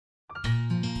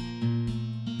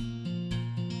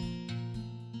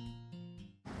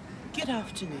Good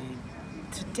afternoon.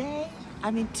 Today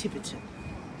I'm in Tiverton.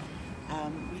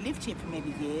 We lived here for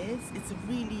many years. It's a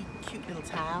really cute little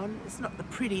town. It's not the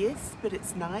prettiest, but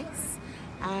it's nice.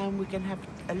 And we're going to have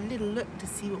a little look to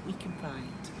see what we can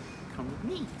find. Come with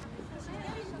me.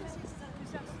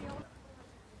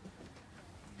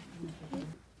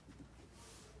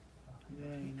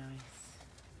 Very nice.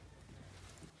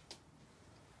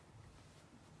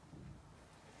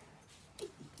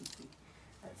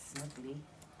 That's lovely.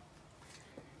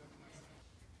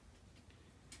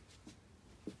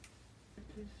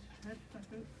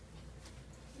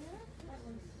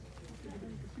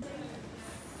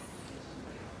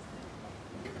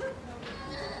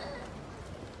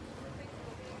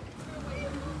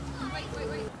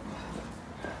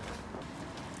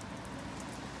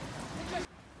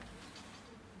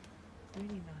 Really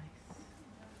nice.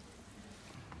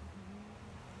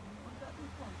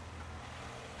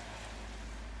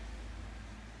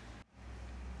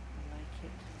 I like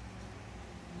it.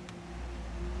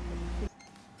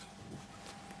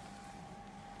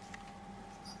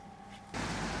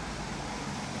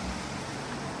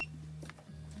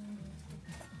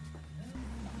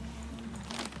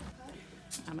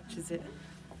 How much is it?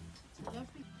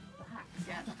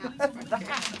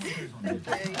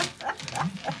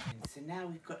 So now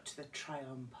we've got to the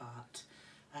try-on part.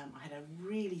 I had a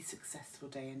really successful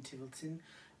day in Tiverton,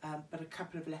 but a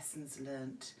couple of lessons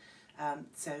learnt.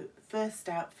 So first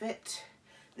outfit,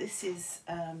 this is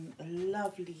a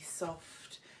lovely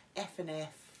soft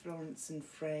F&F Florence and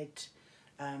Fred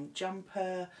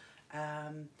jumper.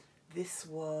 This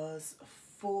was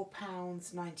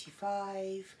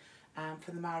 £4.95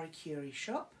 from the Marie Curie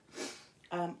shop.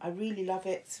 I really love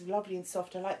it. It's lovely and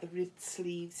soft. I like the ribbed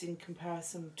sleeves in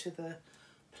comparison to the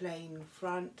plain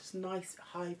front. It's a nice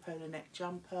high polar neck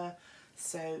jumper,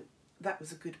 so that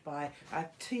was a good buy. I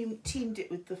teamed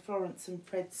it with the Florence and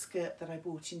Fred skirt that I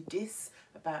bought in Dis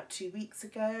about 2 weeks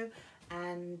ago,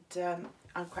 and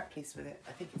I'm quite pleased with it.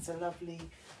 I think it's a lovely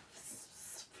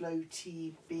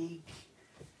floaty big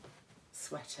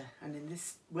sweater, and in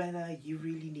this weather you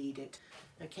really need it.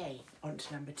 Okay, on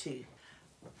to number 2.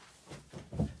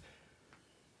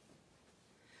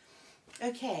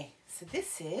 Okay, so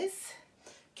this is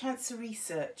Cancer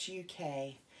Research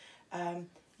UK.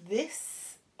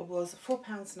 This was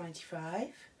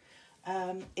 £4.95.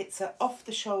 It's an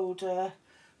off-the-shoulder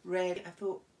red. I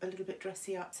thought a little bit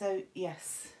dressy up. So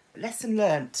yes, lesson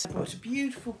learnt. I bought a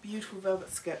beautiful, beautiful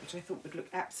velvet skirt which I thought would look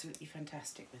absolutely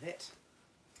fantastic with it.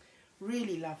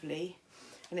 Really lovely.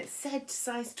 And it said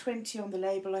size 20 on the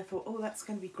label. I thought, oh, that's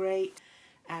going to be great.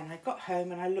 And I got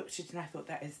home and I looked at it and I thought,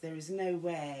 there is no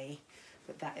way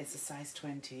that is a size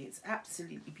 20. It's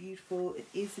absolutely beautiful. It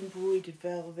is embroidered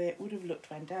velvet, would have looked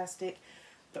fantastic.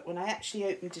 But when I actually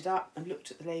opened it up and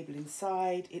looked at the label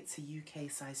inside, it's a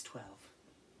UK size 12.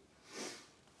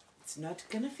 It's not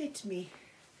gonna fit me.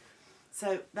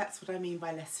 So that's what I mean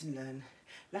by lesson learned.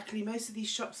 Luckily, most of these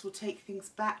shops will take things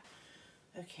back.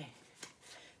 Okay,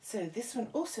 so this one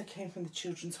also came from the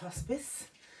Children's Hospice,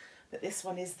 but this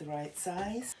one is the right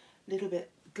size. A little bit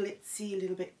glitzy, a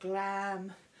little bit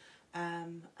glam,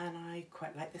 and I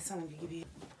quite like this one. I'm going to give you.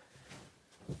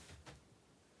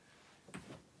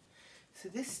 So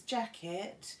this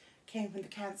jacket came from the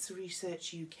Cancer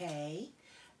Research UK.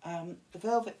 The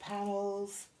velvet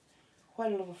panels,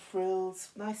 quite a lot of frills,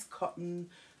 nice cotton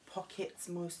pockets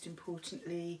most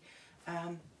importantly.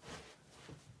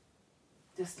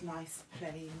 Just nice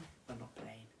plain, well not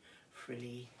plain,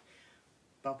 frilly,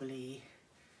 bubbly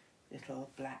little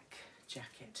black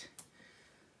jacket.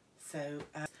 So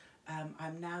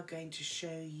I'm now going to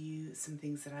show you some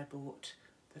things that I bought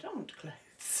that aren't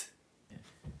clothes.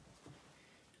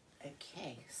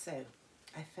 Okay, so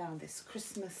I found this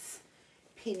Christmas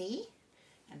pinny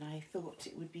and I thought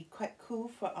it would be quite cool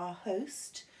for our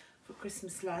host for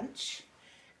Christmas lunch,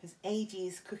 because AD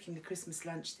is cooking the Christmas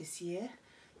lunch this year,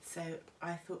 so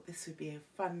I thought this would be a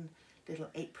fun little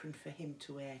apron for him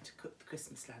to wear to cook the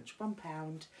Christmas lunch.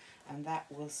 £1, and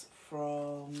that was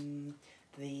from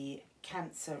the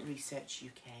Cancer Research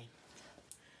UK.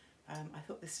 I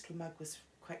thought this little mug was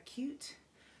quite cute,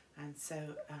 and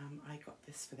so I got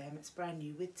this for them. It's brand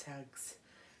new with tags,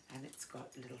 and it's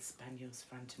got little spaniels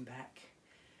front and back,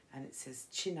 and it says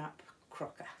chin up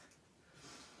crocker.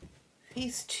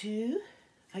 These two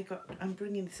I'm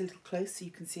bringing this a little close so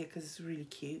you can see it because it's really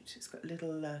cute. It's got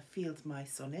little field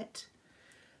mice on it.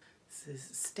 This is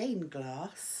stained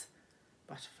glass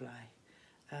butterfly.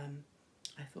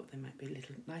 I thought they might be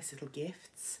nice little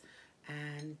gifts,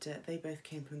 and they both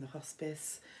came from the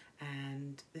hospice,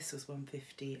 and this was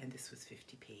 £1.50 and this was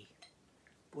 50p.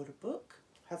 Bought a book,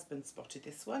 husband spotted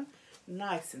this one.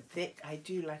 Nice and thick. I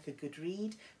do like a good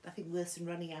read. Nothing worse than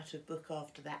running out of book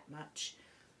after that much.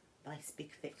 Nice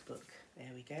big thick book.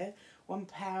 There we go.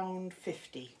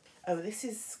 £1.50. Oh, this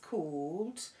is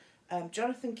called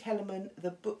Jonathan Kellerman,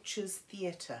 The Butcher's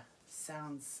Theatre.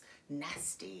 Sounds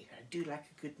nasty. I do like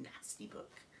a good nasty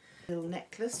book. Little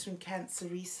necklace from Cancer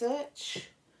Research.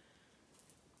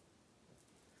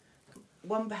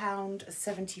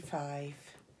 £1.75. Very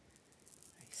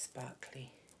sparkly.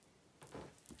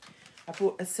 I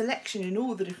bought a selection in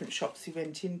all the different shops we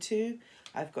went into.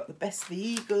 I've got the Best of the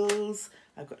Eagles,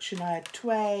 I've got Shania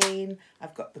Twain,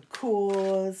 I've got the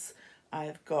Cause,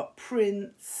 I've got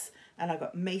Prince, and I've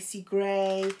got Macy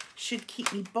Gray. Should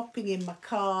keep me bopping in my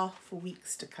car for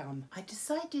weeks to come. I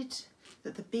decided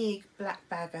that the big black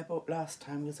bag I bought last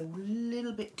time was a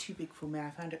little bit too big for me. I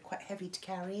found it quite heavy to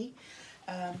carry.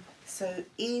 So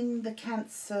in the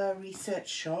Cancer Research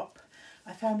shop,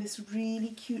 I found this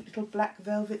really cute little black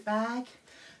velvet bag.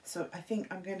 So I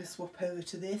think I'm going to swap over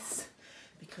to this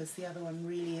because the other one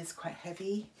really is quite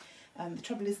heavy. The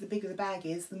trouble is, the bigger the bag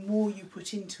is, the more you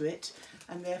put into it,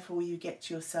 and therefore you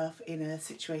get yourself in a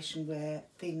situation where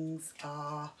things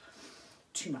are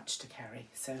too much to carry.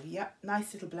 So yep,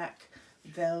 nice little black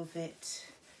velvet,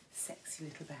 sexy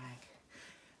little bag.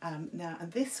 Now,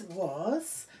 and this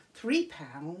was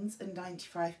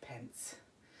 £3.95.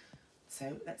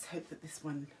 So let's hope that this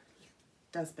one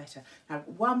does better. Now,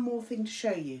 one more thing to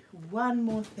show you. One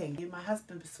more thing. My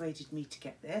husband persuaded me to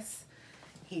get this.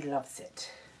 He loves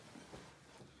it.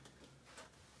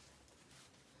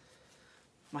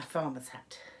 My farmer's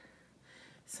hat.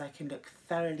 So I can look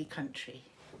thoroughly country.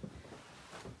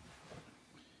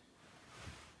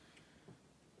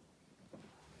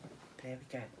 There we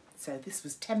go. So this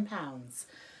was £10,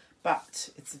 but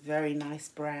it's a very nice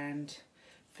brand,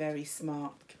 very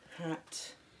smart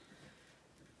hat.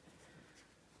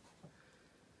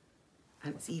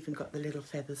 And it's even got the little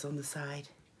feathers on the side.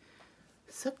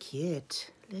 So cute,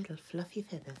 little fluffy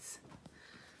feathers.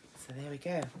 So there we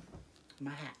go,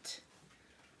 my hat.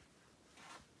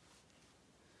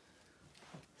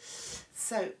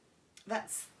 So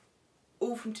that's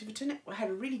all from Tiverton. I had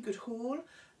a really good haul.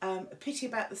 A pity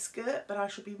about the skirt, but I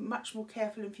shall be much more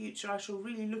careful in future. I shall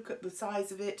really look at the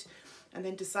size of it and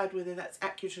then decide whether that's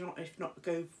accurate or not. If not,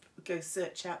 go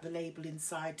search out the label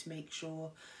inside to make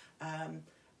sure.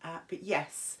 But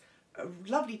yes, a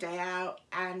lovely day out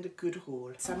and a good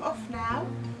haul. So I'm off now.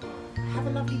 Have a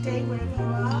lovely day wherever you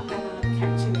are, and I'll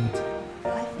catch you later.